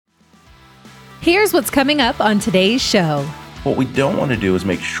Here's what's coming up on today's show. What we don't want to do is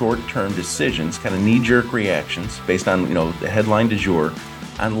make short-term decisions, kind of knee-jerk reactions based on, the headline du jour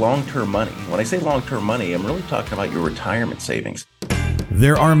on long-term money. When I say long-term money, I'm really talking about your retirement savings.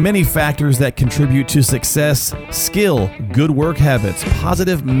 There are many factors that contribute to success: skill, good work habits,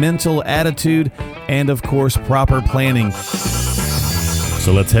 positive mental attitude, and of course, proper planning.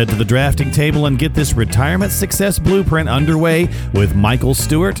 So let's head to the drafting table and get this retirement success blueprint underway with Michael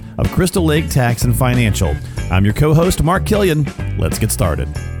Stewart of Crystal Lake Tax and Financial. I'm your co-host, Mark Killian. Let's get started.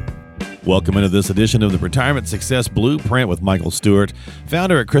 Welcome into this edition of the Retirement Success Blueprint with Michael Stewart,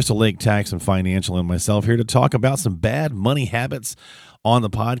 founder at Crystal Lake Tax and Financial, and myself here to talk about some bad money habits on the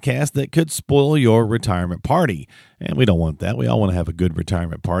podcast that could spoil your retirement party. And we don't want that. We all want to have a good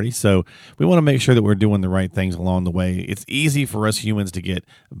retirement party. So we want to make sure that we're doing the right things along the way. It's easy for us humans to get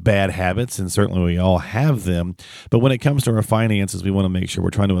bad habits, and certainly we all have them. But when it comes to our finances, we want to make sure we're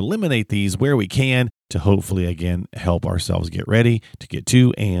trying to eliminate these where we can to hopefully, again, help ourselves get ready to get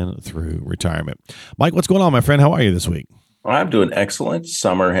to and through retirement. Mike, what's going on, my friend? How are you this week? Well, I'm doing excellent.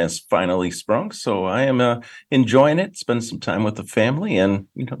 Summer has finally sprung, so I am enjoying it, spending some time with the family and,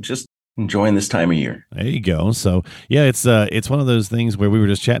 just enjoying this time of year. There you go. So, yeah, it's one of those things where we were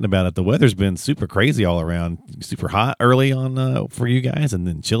just chatting about it. The weather's been super crazy all around, super hot early on for you guys, and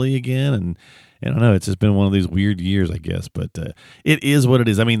then chilly again, and I don't know. It's just been one of these weird years, I guess, but it is what it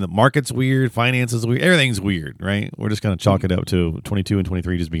is. I mean, the market's weird, finances weird, everything's weird, right? We're just going to chalk it up to 22 and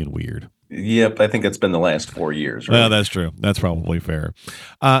 23 just being weird. Yep, I think it's been the last 4 years. Right? Well, that's true. That's probably fair.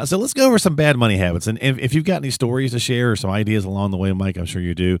 So let's go over some bad money habits. And if you've got any stories to share or some ideas along the way, Mike, I'm sure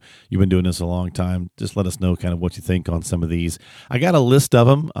you do. You've been doing this a long time. Just let us know kind of what you think on some of these. I got a list of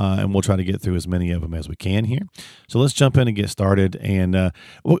them, and we'll try to get through as many of them as we can here. So let's jump in and get started. And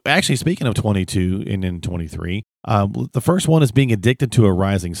actually, speaking of 22 and then 23, the first one is being addicted to a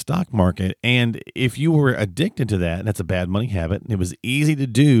rising stock market. And if you were addicted to that, that's a bad money habit. It was easy to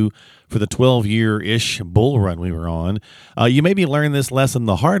do for the 12-year-ish bull run we were on. You maybe learned this lesson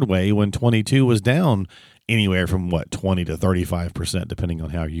the hard way when 22 was down anywhere from 20 to 35%, depending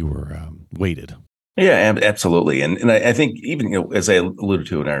on how you were weighted. Yeah, absolutely. And I think even, as I alluded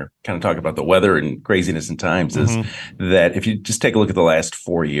to in our kind of talk about the weather and craziness in times is that if you just take a look at the last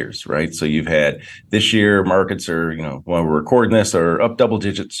 4 years, right? So you've had this year, markets are, while we're recording this, are up double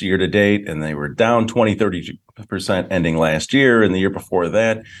digits year to date, and they were down 20-30% ending last year. And the year before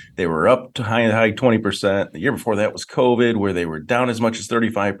that, they were up to high 20%. The year before that was COVID, where they were down as much as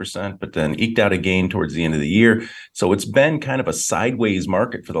 35%, but then eked out a gain towards the end of the year. So it's been kind of a sideways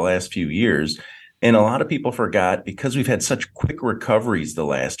market for the last few years. And a lot of people forgot, because we've had such quick recoveries the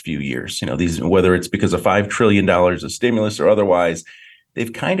last few years, these, whether it's because of $5 trillion of stimulus or otherwise,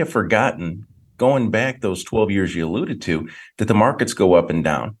 they've kind of forgotten, going back those 12 years you alluded to, that the markets go up and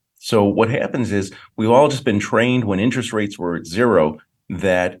down. So what happens is we've all just been trained when interest rates were at zero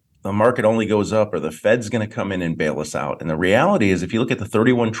that the market only goes up or the Fed's going to come in and bail us out. And the reality is, if you look at the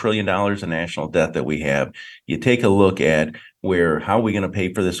 $31 trillion in national debt that we have, you take a look at how are we going to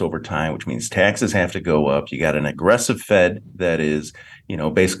pay for this over time, which means taxes have to go up. You got an aggressive Fed that is,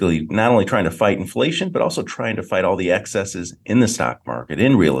 basically not only trying to fight inflation, but also trying to fight all the excesses in the stock market,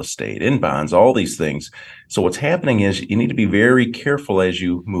 in real estate, in bonds, all these things. So what's happening is you need to be very careful as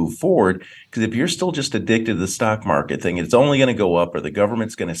you move forward, because if you're still just addicted to the stock market thing, it's only going to go up or the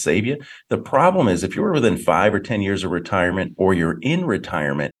government's going to save you. The problem is, if you're within 5 or 10 years of retirement, or you're in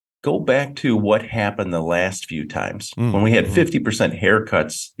retirement, go back to what happened the last few times when we had 50%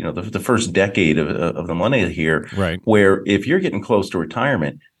 haircuts, the first decade of the millennia here, right? Where if you're getting close to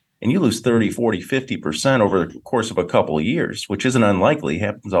retirement and you lose 30, 40, 50% over the course of a couple of years, which isn't unlikely,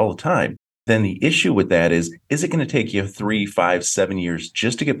 happens all the time, then the issue with that is it going to take you 3, 5, 7 years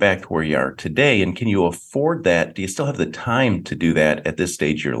just to get back to where you are today? And can you afford that? Do you still have the time to do that at this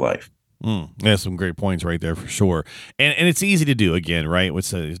stage of your life? Yeah, some great points right there for sure. And it's easy to do, again, right?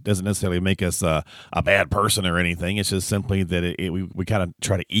 Which it doesn't necessarily make us a bad person or anything. It's just simply that we kind of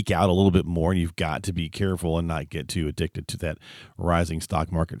try to eke out a little bit more, and you've got to be careful and not get too addicted to that rising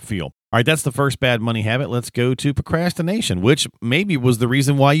stock market feel. All right, that's the first bad money habit. Let's go to procrastination, which maybe was the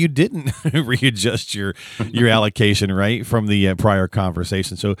reason why you didn't readjust your allocation, right, from the prior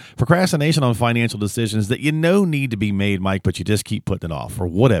conversation. So procrastination on financial decisions that need to be made, Mike, but you just keep putting it off for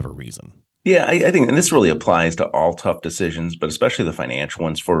whatever reason. Yeah, I think, and this really applies to all tough decisions, but especially the financial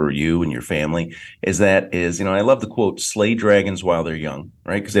ones for you and your family, I love the quote, slay dragons while they're young,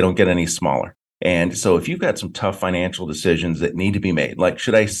 right? Because they don't get any smaller. And so if you've got some tough financial decisions that need to be made, like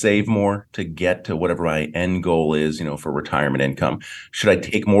should I save more to get to whatever my end goal is, for retirement income? Should I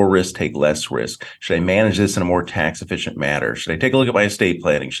take more risk, take less risk? Should I manage this in a more tax efficient manner? Should I take a look at my estate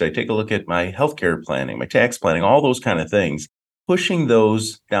planning? Should I take a look at my healthcare planning, my tax planning, all those kind of things? Pushing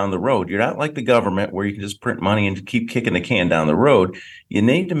those down the road. You're not like the government where you can just print money and keep kicking the can down the road. You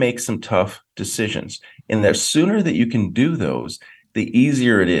need to make some tough decisions. And the sooner that you can do those, the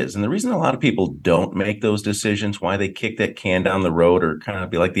easier it is. And the reason a lot of people don't make those decisions, why they kick that can down the road or kind of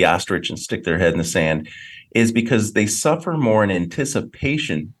be like the ostrich and stick their head in the sand, is because they suffer more in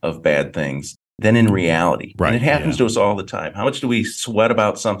anticipation of bad things than in reality. Right. And it happens to us all the time. How much do we sweat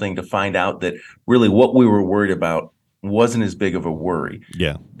about something to find out that really what we were worried about wasn't as big of a worry?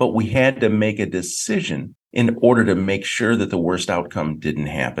 Yeah. But we had to make a decision in order to make sure that the worst outcome didn't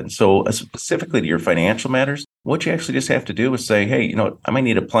happen. So specifically to your financial matters, what you actually just have to do is say, hey, I might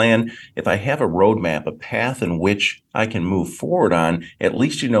need a plan. If I have a roadmap, a path in which I can move forward on, at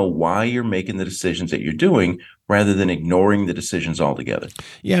least you know why you're making the decisions that you're doing rather than ignoring the decisions altogether.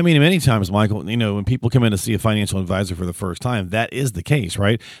 Yeah, I mean, many times, Michael, when people come in to see a financial advisor for the first time, that is the case,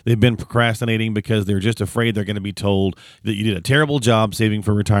 right? They've been procrastinating because they're just afraid they're going to be told that you did a terrible job saving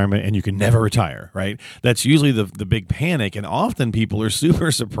for retirement and you can never retire, right? That's usually the big panic, and often people are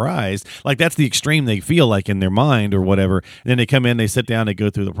super surprised. Like, that's the extreme they feel like in their mind or whatever. And then they come in, they sit down, they go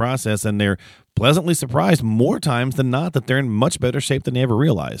through the process, and they're pleasantly surprised more times than not that they're in much better shape than they ever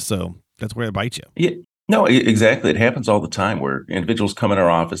realized. So that's where it bites you. Yeah. No, exactly. It happens all the time where individuals come in our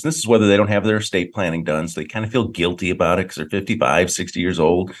office. This is whether they don't have their estate planning done. So they kind of feel guilty about it because they're 55, 60 years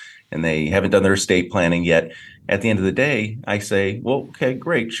old and they haven't done their estate planning yet. At the end of the day, I say, well, okay,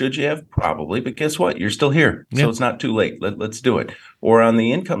 great. Should you have? Probably. But guess what? You're still here. So it's not too late. Let's do it. Or on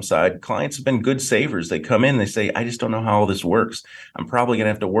the income side, clients have been good savers. They come in, they say, I just don't know how all this works. I'm probably going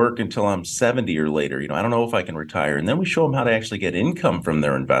to have to work until I'm 70 or later. I don't know if I can retire. And then we show them how to actually get income from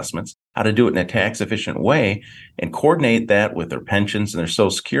their investments, how to do it in a tax efficient way and coordinate that with their pensions and their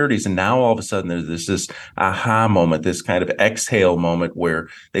social securities. And now all of a sudden there's this aha moment, this kind of exhale moment where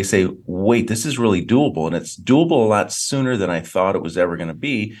they say, wait, this is really doable. And it's doable a lot sooner than I thought it was ever going to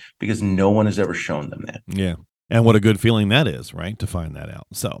be because no one has ever shown them that. Yeah. And what a good feeling that is, right, to find that out.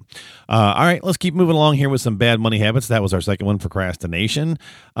 So, all right, let's keep moving along here with some bad money habits. That was our second one, procrastination.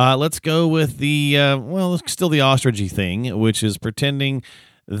 Let's go with still the ostrichy thing, which is pretending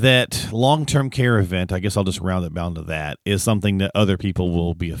that long-term care event, I guess I'll just round it down to that, is something that other people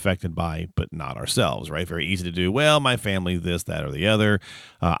will be affected by, but not ourselves, right? Very easy to do. Well, my family, this, that, or the other.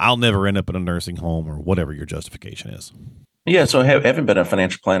 I'll never end up in a nursing home or whatever your justification is. Yeah, so having been a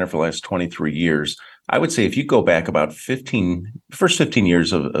financial planner for the last 23 years, I would say if you go back about first 15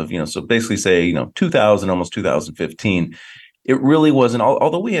 years of so basically say, 2000, almost 2015, it really wasn't,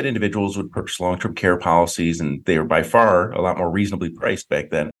 although we had individuals who would purchase long-term care policies and they were by far a lot more reasonably priced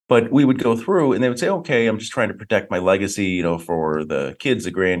back then. But we would go through and they would say, okay, I'm just trying to protect my legacy, for the kids,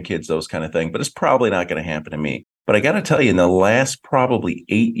 the grandkids, those kind of things. But it's probably not going to happen to me. But I got to tell you, in the last probably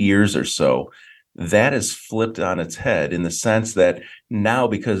 8 years or so, that is flipped on its head in the sense that now,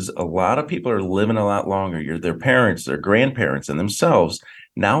 because a lot of people are living a lot longer, their parents, their grandparents, and themselves,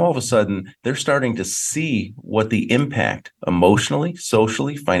 now all of a sudden they're starting to see what the impact emotionally,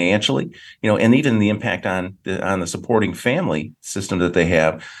 socially, financially, and even the impact on the supporting family system that they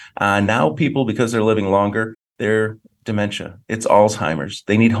have. Now people, because they're living longer, they're dementia, it's Alzheimer's.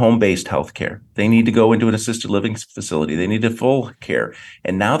 They need home-based health care. They need to go into an assisted living facility. They need a full care.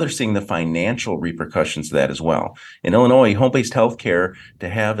 And now they're seeing the financial repercussions of that as well. In Illinois, home-based health care, to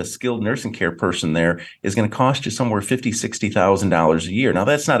have a skilled nursing care person there is going to cost you somewhere $50,000, $60,000 a year. Now,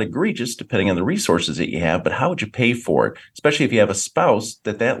 that's not egregious depending on the resources that you have, but how would you pay for it? Especially if you have a spouse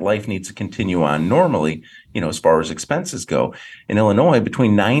that life needs to continue on normally, as far as expenses go. In Illinois,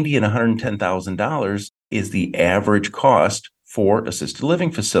 between $90,000 and $110,000 is the average cost for assisted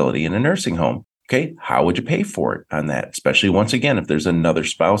living facility in a nursing home. Okay, how would you pay for it on that? Especially once again, if there's another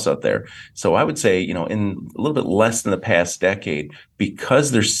spouse out there. So I would say, in a little bit less than the past decade,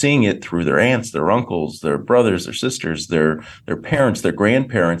 because they're seeing it through their aunts, their uncles, their brothers, their sisters, their parents, their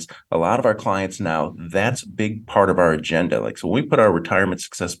grandparents, a lot of our clients now, that's a big part of our agenda. Like, so when we put our retirement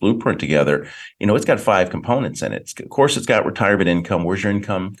success blueprint together, it's got 5 components in it. Of course, it's got retirement income. Where's your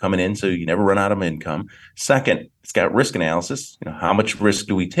income coming in so you never run out of income? Second, it's got risk analysis. How much risk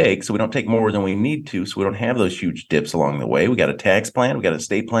do we take so we don't take more than we need to, so we don't have those huge dips along the way. We got a tax plan, we got an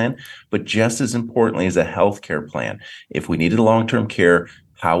estate plan, but just as importantly is a healthcare plan. If we needed long-term care,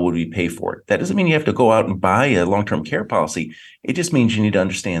 how would we pay for it? That doesn't mean you have to go out and buy a long-term care policy. It just means you need to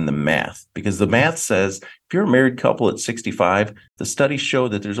understand the math, because the math says if you're a married couple at 65, the studies show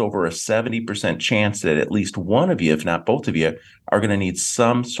that there's over a 70% chance that at least one of you, if not both of you, are going to need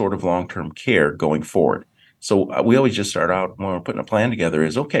some sort of long-term care going forward. So we always just start out when we're putting a plan together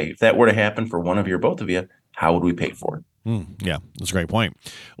is, okay, if that were to happen for one of you or both of you, how would we pay for it? Yeah, that's a great point.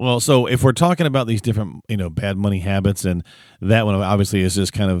 Well, so if we're talking about these different, bad money habits, and that one obviously is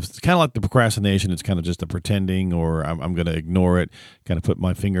just kind of like the procrastination. It's kind of just a pretending, or I'm going to ignore it, kind of put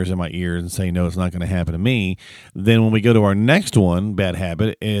my fingers in my ears and say, no, it's not going to happen to me. Then when we go to our next one, bad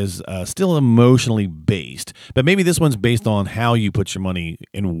habit is still emotionally based, but maybe this one's based on how you put your money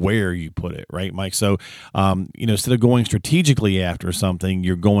and where you put it, right, Mike? So, instead of going strategically after something,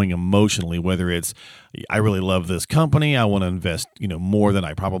 you're going emotionally, whether it's, I really love this company, I want to invest, more than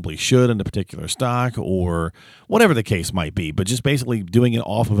I probably should in a particular stock, or whatever the case might be, but just basically doing it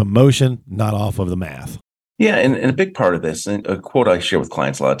off of emotion, not off of the math. Yeah, and a big part of this, and a quote I share with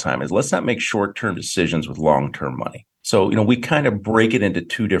clients a lot of time is, let's not make short-term decisions with long-term money. So, we kind of break it into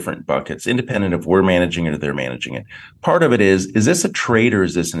two different buckets, independent of we're managing it or they're managing it. Part of it is this a trade or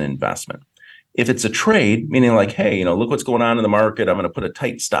is this an investment? If it's a trade, meaning like, hey, look what's going on in the market, I'm going to put a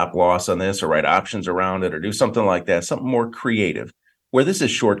tight stop loss on this or write options around it or do something like that, something more creative. Where this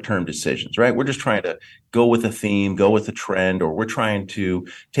is short-term decisions, right? We're just trying to go with a theme, go with the trend, or we're trying to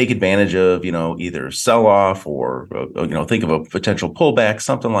take advantage of, either sell off or, think of a potential pullback,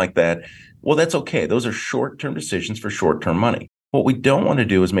 something like that. Well, that's okay. Those are short-term decisions for short-term money. What we don't want to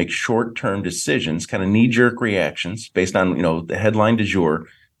do is make short-term decisions, kind of knee-jerk reactions based on, the headline du jour,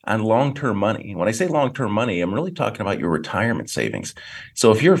 on long-term money. When I say long-term money, I'm really talking about your retirement savings.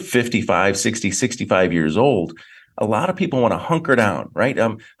 So if you're 55, 60, 65 years old, a lot of people want to hunker down, right?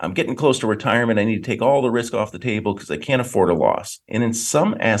 I'm getting close to retirement. I need to take all the risk off the table because I can't afford a loss. And in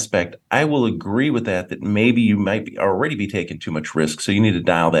some aspect, I will agree with that maybe you might already be taking too much risk. So you need to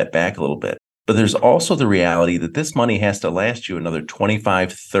dial that back a little bit. But there's also the reality that this money has to last you another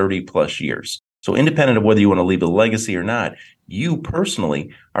 25, 30 plus years. So independent of whether you want to leave a legacy or not, you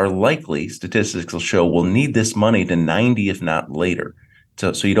personally are likely, statistics will show, will need this money to 90, if not later,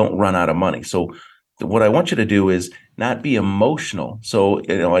 so you don't run out of money. So what I want you to do is not be emotional. So,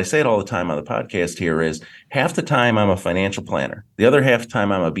 I say it all the time on the podcast here is half the time I'm a financial planner. The other half the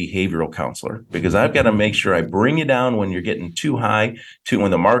time I'm a behavioral counselor, because I've got to make sure I bring you down when you're getting too high, to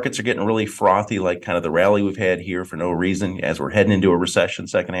when the markets are getting really frothy, like kind of the rally we've had here for no reason as we're heading into a recession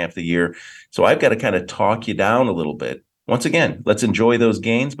second half of the year. So I've got to kind of talk you down a little bit. Once again, let's enjoy those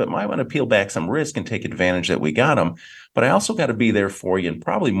gains, but might want to peel back some risk and take advantage that we got them. But I also got to be there for you. And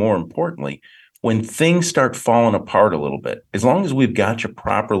probably more importantly, when things start falling apart a little bit, as long as we've got you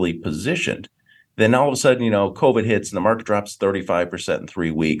properly positioned, then all of a sudden, COVID hits and the market drops 35% in 3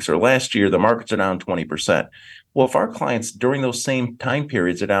 weeks, or last year, the markets are down 20%. Well, if our clients during those same time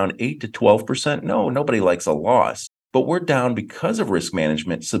periods are down 8 to 12%, no, nobody likes a loss. But we're down because of risk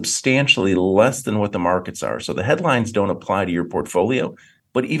management substantially less than what the markets are. So the headlines don't apply to your portfolio.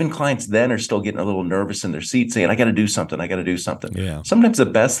 But even clients then are still getting a little nervous in their seat saying, I got to do something. Yeah. Sometimes the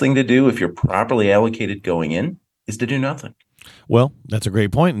best thing to do if you're properly allocated going in is to do nothing. Well, that's a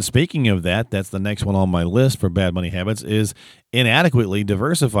great point. And speaking of that, that's the next one on my list for bad money habits is inadequately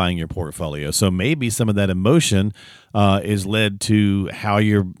diversifying your portfolio. So maybe some of that emotion is led to how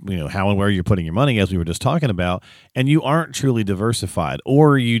how and where you're putting your money, as we were just talking about, and you aren't truly diversified,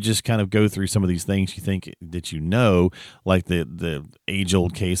 or you just kind of go through some of these things you think that like the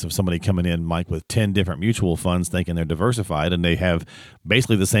age-old case of somebody coming in, Mike, with 10 different mutual funds thinking they're diversified, and they have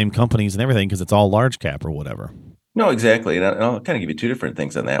basically the same companies and everything because it's all large cap or whatever. No, exactly. And I'll kind of give you two different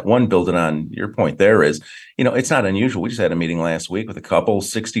things on that. One, building on your point there is, it's not unusual. We just had a meeting last week with a couple,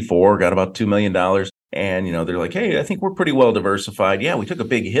 64, got about $2 million. And, they're like, hey, I think we're pretty well diversified. Yeah, we took a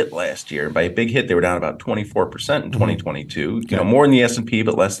big hit last year. By a big hit, they were down about 24% in 2022, more in the S&P,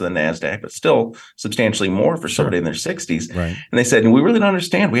 but less than the NASDAQ, but still substantially more for somebody in their 60s. Right. And they said, we really don't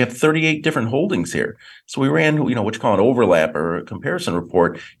understand. We have 38 different holdings here. So we ran, what you call an overlap or a comparison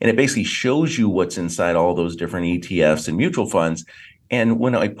report, and it basically shows you what's inside all those different ETFs and mutual funds. And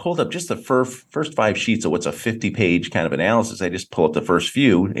when I pulled up just the first 5 sheets of what's a 50-page kind of analysis, I just pull up the first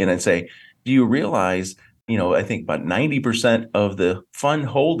few and I say, do you realize, I think about 90% of the fund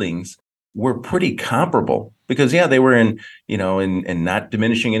holdings were pretty comparable because they were in, and not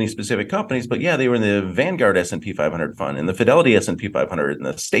diminishing any specific companies, but they were in the Vanguard S&P 500 fund and the Fidelity S&P 500 and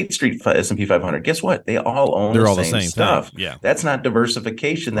the State Street S&P 500. Guess what? They all own the same stuff. Thing. Yeah. That's not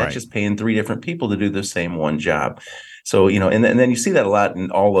diversification. That's just paying 3 different people to do the same one job. So, and then you see that a lot in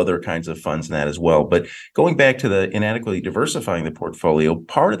all other kinds of funds and that as well. But going back to the inadequately diversifying the portfolio,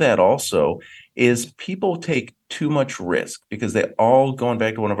 part of that also is people take too much risk, because they all, going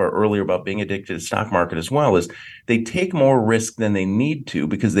back to one of our earlier about being addicted to the stock market as well, is they take more risk than they need to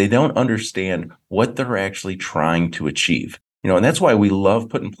because they don't understand what they're actually trying to achieve. And that's why we love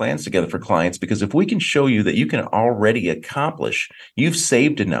putting plans together for clients, because if we can show you that you can already accomplish, you've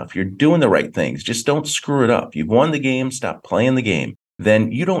saved enough, you're doing the right things, just don't screw it up. You've won the game, stop playing the game.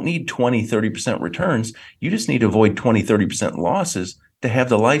 Then you don't need 20, 30% returns. You just need to avoid 20, 30% losses to have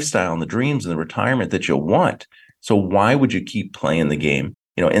the lifestyle and the dreams and the retirement that you want. So why would you keep playing the game?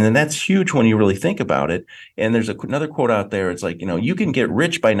 And then that's huge when you really think about it. And there's another quote out there. It's like, you can get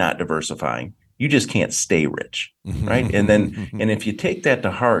rich by not diversifying. You just can't stay rich, right? And if you take that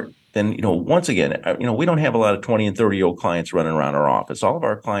to heart, then, once again, we don't have a lot of 20 and 30-year-old clients running around our office. All of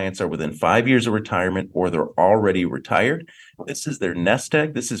our clients are within 5 years of retirement, or they're already retired. This is their nest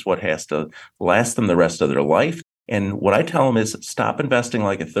egg. This is what has to last them the rest of their life. And what I tell them is stop investing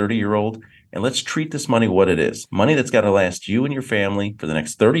like a 30-year-old, and let's treat this money what it is. Money that's got to last you and your family for the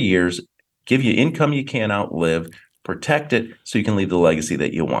next 30 years, give you income you can't outlive, protect it so you can leave the legacy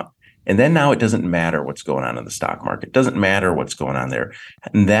that you want. And then now it doesn't matter what's going on in the stock market. It doesn't matter what's going on there.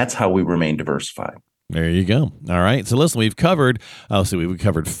 And that's how we remain diversified. There you go. All right. So listen, we've covered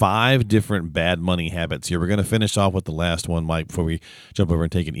 5 different bad money habits here. We're going to finish off with the last one, Mike, before we jump over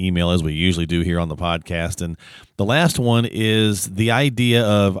and take an email, as we usually do here on the podcast. And the last one is the idea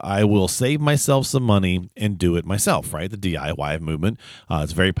of I will save myself some money and do it myself, right? The DIY movement.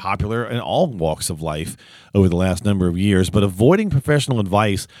 It's very popular in all walks of life over the last number of years, but avoiding professional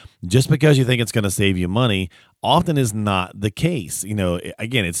advice just because you think it's going to save you money often is not the case.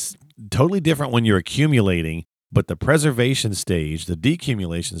 Again, it's totally different when you're accumulating, but the preservation stage, the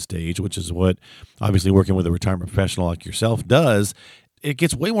decumulation stage, which is what obviously working with a retirement professional like yourself does, it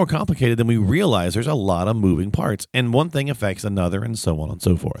gets way more complicated than we realize. There's a lot of moving parts, and one thing affects another, and so on and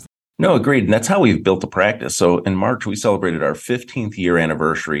so forth. No, agreed. And that's how we've built the practice. So in March, we celebrated our 15th year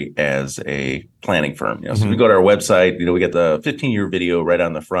anniversary as a planning firm. So we go to our website, we get the 15-year video right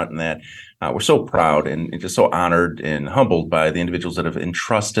on the front, and that we're so proud and just so honored and humbled by the individuals that have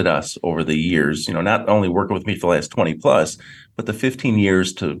entrusted us over the years, not only working with me for the last 20 plus, but the 15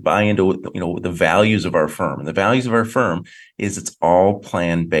 years to buy into, the values of our firm. And the values of our firm is it's all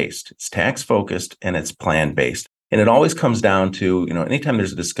plan-based. It's tax-focused and it's plan-based. And it always comes down to, anytime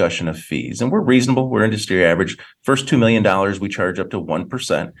there's a discussion of fees, and we're reasonable, we're industry average. First $2 million, we charge up to 1%,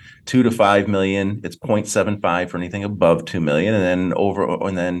 $2 to $5 million, it's 0.75 for anything above $2 million. And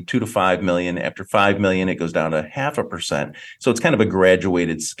then $2 to $5 million, after $5 million, it goes down to 0.5%. So it's kind of a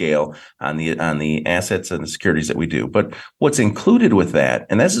graduated scale on the assets and the securities that we do. But what's included with that,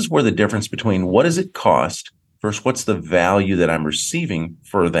 and this is where the difference between what does it cost versus what's the value that I'm receiving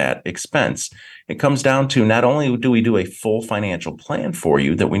for that expense. It comes down to not only do we do a full financial plan for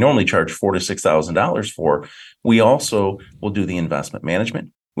you that we normally charge $4,000 to $6,000 for, we also will do the investment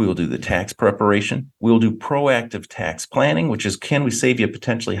management. We will do the tax preparation. We will do proactive tax planning, which is, can we save you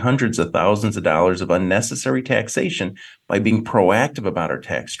potentially hundreds of thousands of dollars of unnecessary taxation by being proactive about our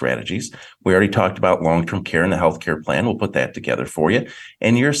tax strategies? We already talked about long-term care and the healthcare plan. We'll put that together for you.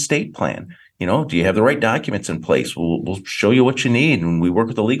 And your estate plan. Do you have the right documents in place? We'll show you what you need. And we work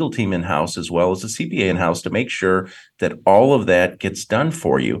with the legal team in-house as well as the CPA in-house to make sure that all of that gets done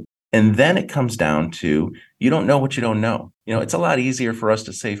for you. And then it comes down to, you don't know what you don't know. It's a lot easier for us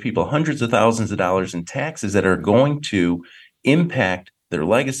to save people hundreds of thousands of dollars in taxes that are going to impact their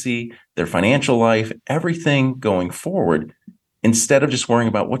legacy, their financial life, everything going forward, instead of just worrying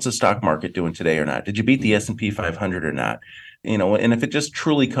about what's the stock market doing today or not. Did you beat the S&P 500 or not? And if it just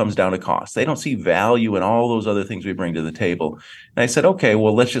truly comes down to cost, they don't see value in all those other things we bring to the table. And I said, okay,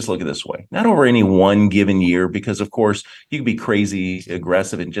 well, let's just look at it this way. Not over any one given year, because of course you can be crazy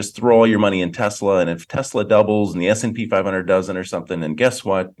aggressive and just throw all your money in Tesla. And if Tesla doubles and the S&P 500 doesn't or something, then guess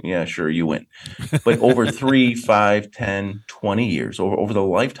what? Yeah, sure, you win. But over 3, 5, 10, 20 years, over the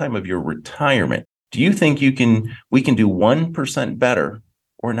lifetime of your retirement, do you think we can do 1% better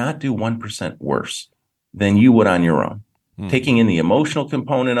or not do 1% worse than you would on your own? Taking in the emotional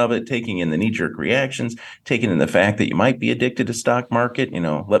component of it, taking in the knee-jerk reactions, taking in the fact that you might be addicted to stock market,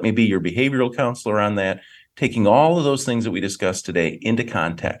 let me be your behavioral counselor on that, taking all of those things that we discussed today into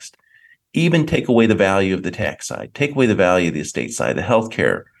context, even take away the value of the tax side, take away the value of the estate side, the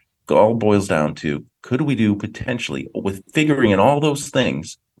healthcare, it all boils down to could we do potentially with figuring in all those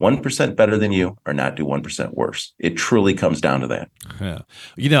things 1% better than you or not do 1% worse? It truly comes down to that. Yeah.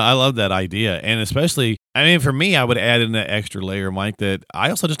 I love that idea. And especially, for me, I would add in that extra layer, Mike, that I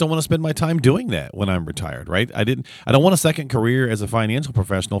also just don't want to spend my time doing that when I'm retired, right? I don't want a second career as a financial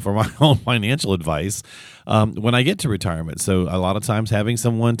professional for my own financial advice when I get to retirement. So a lot of times having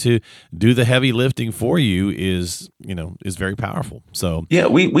someone to do the heavy lifting for you is very powerful. So yeah,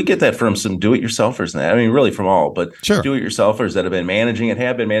 we get that from some do-it-yourselfers. Really from all, but sure. Do-it-yourselfers that have been managing it,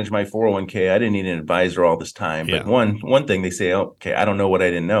 have been managing my 401k. I didn't need an advisor all this time. But one thing they say, okay, I don't know what I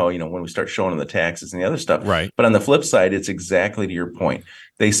didn't know, when we start showing them the taxes and the other stuff. Right. But on the flip side, it's exactly to your point.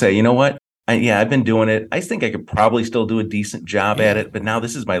 They say, you know what? I've been doing it. I think I could probably still do a decent job at it. But now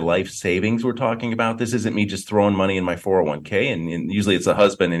this is my life savings we're talking about. This isn't me just throwing money in my 401k. And usually it's a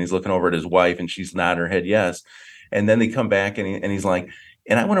husband and he's looking over at his wife and she's nodding her head yes. And then they come back and he's like,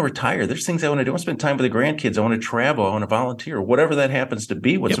 and I want to retire. There's things I want to do. I want to spend time with the grandkids. I want to travel. I want to volunteer, whatever that happens to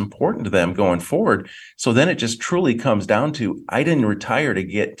be, what's important to them going forward. So then it just truly comes down to, I didn't retire to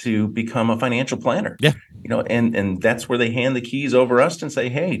get to become a financial planner. Yeah. And that's where they hand the keys over us and say,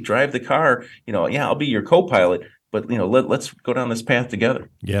 hey, drive the car. I'll be your co-pilot. But, let's go down this path together.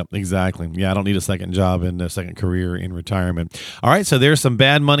 Yeah, exactly. Yeah, I don't need a second job and a second career in retirement. All right, so there's some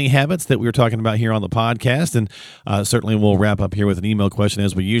bad money habits that we were talking about here on the podcast, and certainly we'll wrap up here with an email question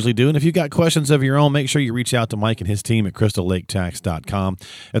as we usually do. And if you've got questions of your own, make sure you reach out to Mike and his team at crystallaketax.com.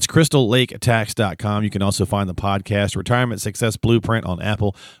 That's crystallaketax.com. You can also find the podcast Retirement Success Blueprint on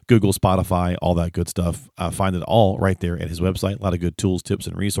Apple, Google, Spotify, all that good stuff. Find it all right there at his website. A lot of good tools, tips,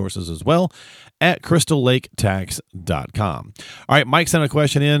 and resources as well at crystallaketax.com. All right, Mike sent a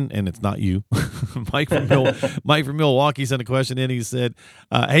question in, and it's not you. Mike from Milwaukee sent a question in. He said,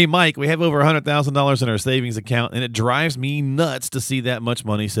 hey, Mike, we have over $100,000 in our savings account, and it drives me nuts to see that much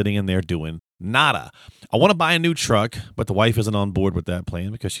money sitting in there doing nada. I want to buy a new truck, but the wife isn't on board with that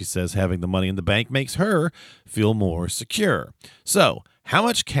plan because she says having the money in the bank makes her feel more secure. So how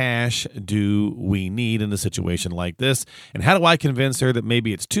much cash do we need in a situation like this? And how do I convince her that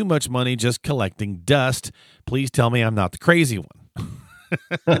maybe it's too much money just collecting dust? Please tell me I'm not the crazy one.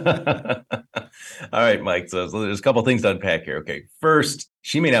 All right, Mike. So there's a couple of things to unpack here. Okay. First,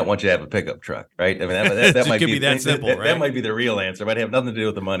 she may not want you to have a pickup truck, right? That might be that simple, right? That might be the real answer. It might have nothing to do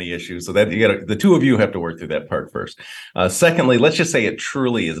with the money issue. So that the two of you have to work through that part first. Secondly, let's just say it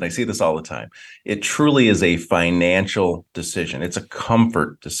truly is, and I see this all the time. It truly is a financial decision. It's a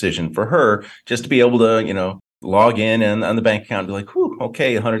comfort decision for her just to be able to, log in and on the bank account and be like, whew,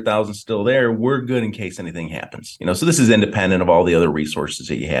 okay, 100,000 still there. We're good in case anything happens. So this is independent of all the other resources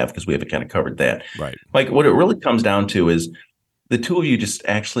that you have because we haven't kind of covered that. Right. Like what it really comes down to is the two of you just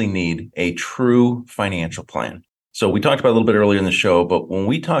actually need a true financial plan. So we talked about a little bit earlier in the show, but when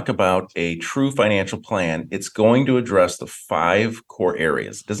we talk about a true financial plan, it's going to address the 5 core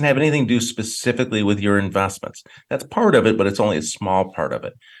areas. It doesn't have anything to do specifically with your investments. That's part of it, but it's only a small part of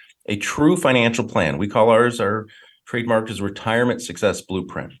it. A true financial plan, we call ours, our trademark is Retirement Success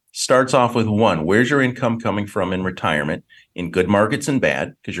Blueprint. Starts off with 1, where's your income coming from in retirement, in good markets and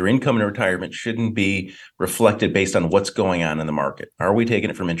bad? Because your income in retirement shouldn't be reflected based on what's going on in the market. Are we taking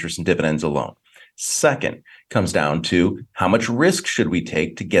it from interest and dividends alone? Second, comes down to how much risk should we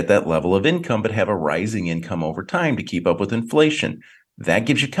take to get that level of income, but have a rising income over time to keep up with inflation? That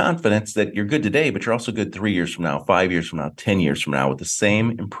gives you confidence that you're good today, but you're also good 3 years from now, 5 years from now, 10 years from now with the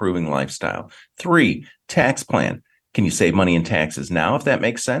same improving lifestyle. 3, tax plan. Can you save money in taxes now, if that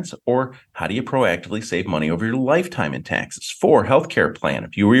makes sense? Or how do you proactively save money over your lifetime in taxes? 4, healthcare plan.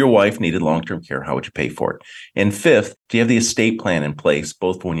 If you or your wife needed long-term care, how would you pay for it? And 5th, do you have the estate plan in place,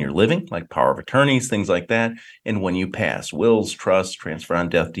 both when you're living, like power of attorneys, things like that, and when you pass, wills, trusts, transfer on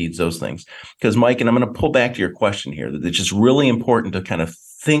death deeds, those things? Because Mike, and I'm going to pull back to your question here, that it's just really important to kind of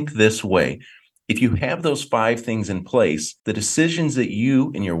think this way. If you have those 5 things in place, the decisions that you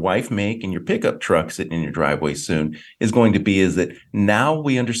and your wife make in your pickup truck sitting in your driveway soon is going to be is that now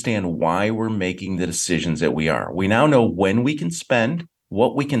we understand why we're making the decisions that we are. We now know when we can spend,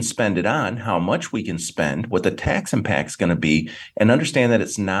 what we can spend it on, how much we can spend, what the tax impact is going to be, and understand that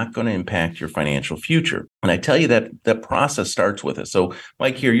it's not going to impact your financial future. And I tell you that process starts with it. So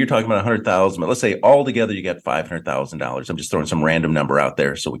Mike, here you're talking about 100,000, but let's say all together you got $500,000. I'm just throwing some random number out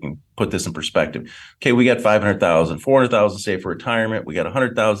there so we can put this in perspective. Okay, we got 500,000, 400,000 saved for retirement. We got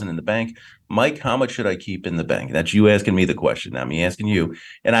 100,000 in the bank. Mike, how much should I keep in the bank? That's you asking me the question. Not me asking you.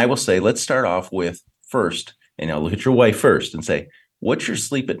 And I will say, let's start off with first, and I'll look at your wife first and say, what's your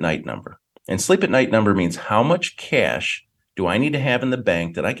sleep at night number? And sleep at night number means how much cash do I need to have in the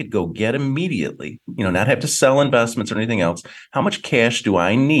bank that I could go get immediately, not have to sell investments or anything else? How much cash do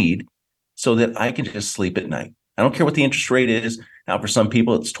I need so that I can just sleep at night. I don't care what the interest rate is. Now, for some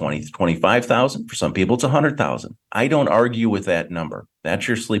people, it's 20, 25,000. For some people, it's 100,000. I don't argue with that number. That's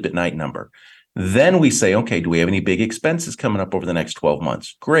your sleep at night number. Then we say, okay, do we have any big expenses coming up over the next 12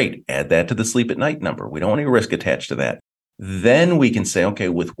 months? Great. Add that to the sleep at night number. We don't want any risk attached to that. Then we can say, okay,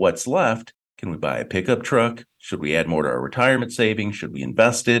 with what's left, can we buy a pickup truck? Should we add more to our retirement savings? Should we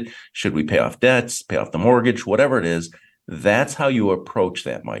invest it? Should we pay off debts, pay off the mortgage, whatever it is? That's how you approach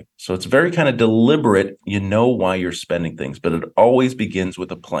that, Mike. So it's very kind of deliberate. You know why you're spending things, but it always begins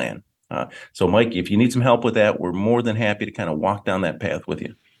with a plan. So, Mike, if you need some help with that, we're more than happy to kind of walk down that path with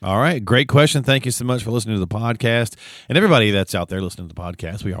you. All right. Great question. Thank you so much for listening to the podcast. And everybody that's out there listening to the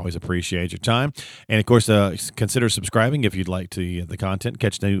podcast, we always appreciate your time. And, of course, consider subscribing if you'd like to the content,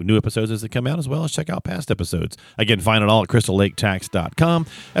 catch new episodes as they come out, as well as check out past episodes. Again, find it all at crystallaketax.com.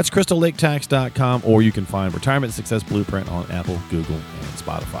 That's crystallaketax.com, or you can find Retirement Success Blueprint on Apple, Google, and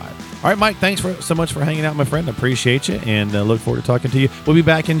Spotify. All right, Mike, thanks so much for hanging out, my friend. I appreciate you, and look forward to talking to you. We'll be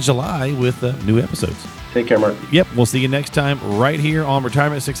back in July with new episodes. Take care, Mark. Yep, we'll see you next time right here on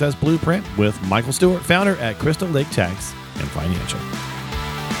Retirement Success Blueprint with Michael Stewart, founder at Crystal Lake Tax and Financial.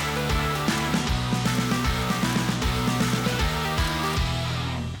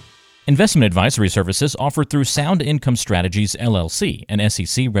 Investment advisory services offered through Sound Income Strategies, LLC, an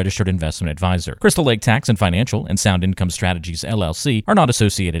SEC-registered investment advisor. Crystal Lake Tax and Financial and Sound Income Strategies, LLC, are not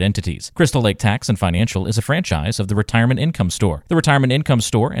associated entities. Crystal Lake Tax and Financial is a franchise of the Retirement Income Store. The Retirement Income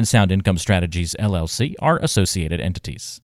Store and Sound Income Strategies, LLC, are associated entities.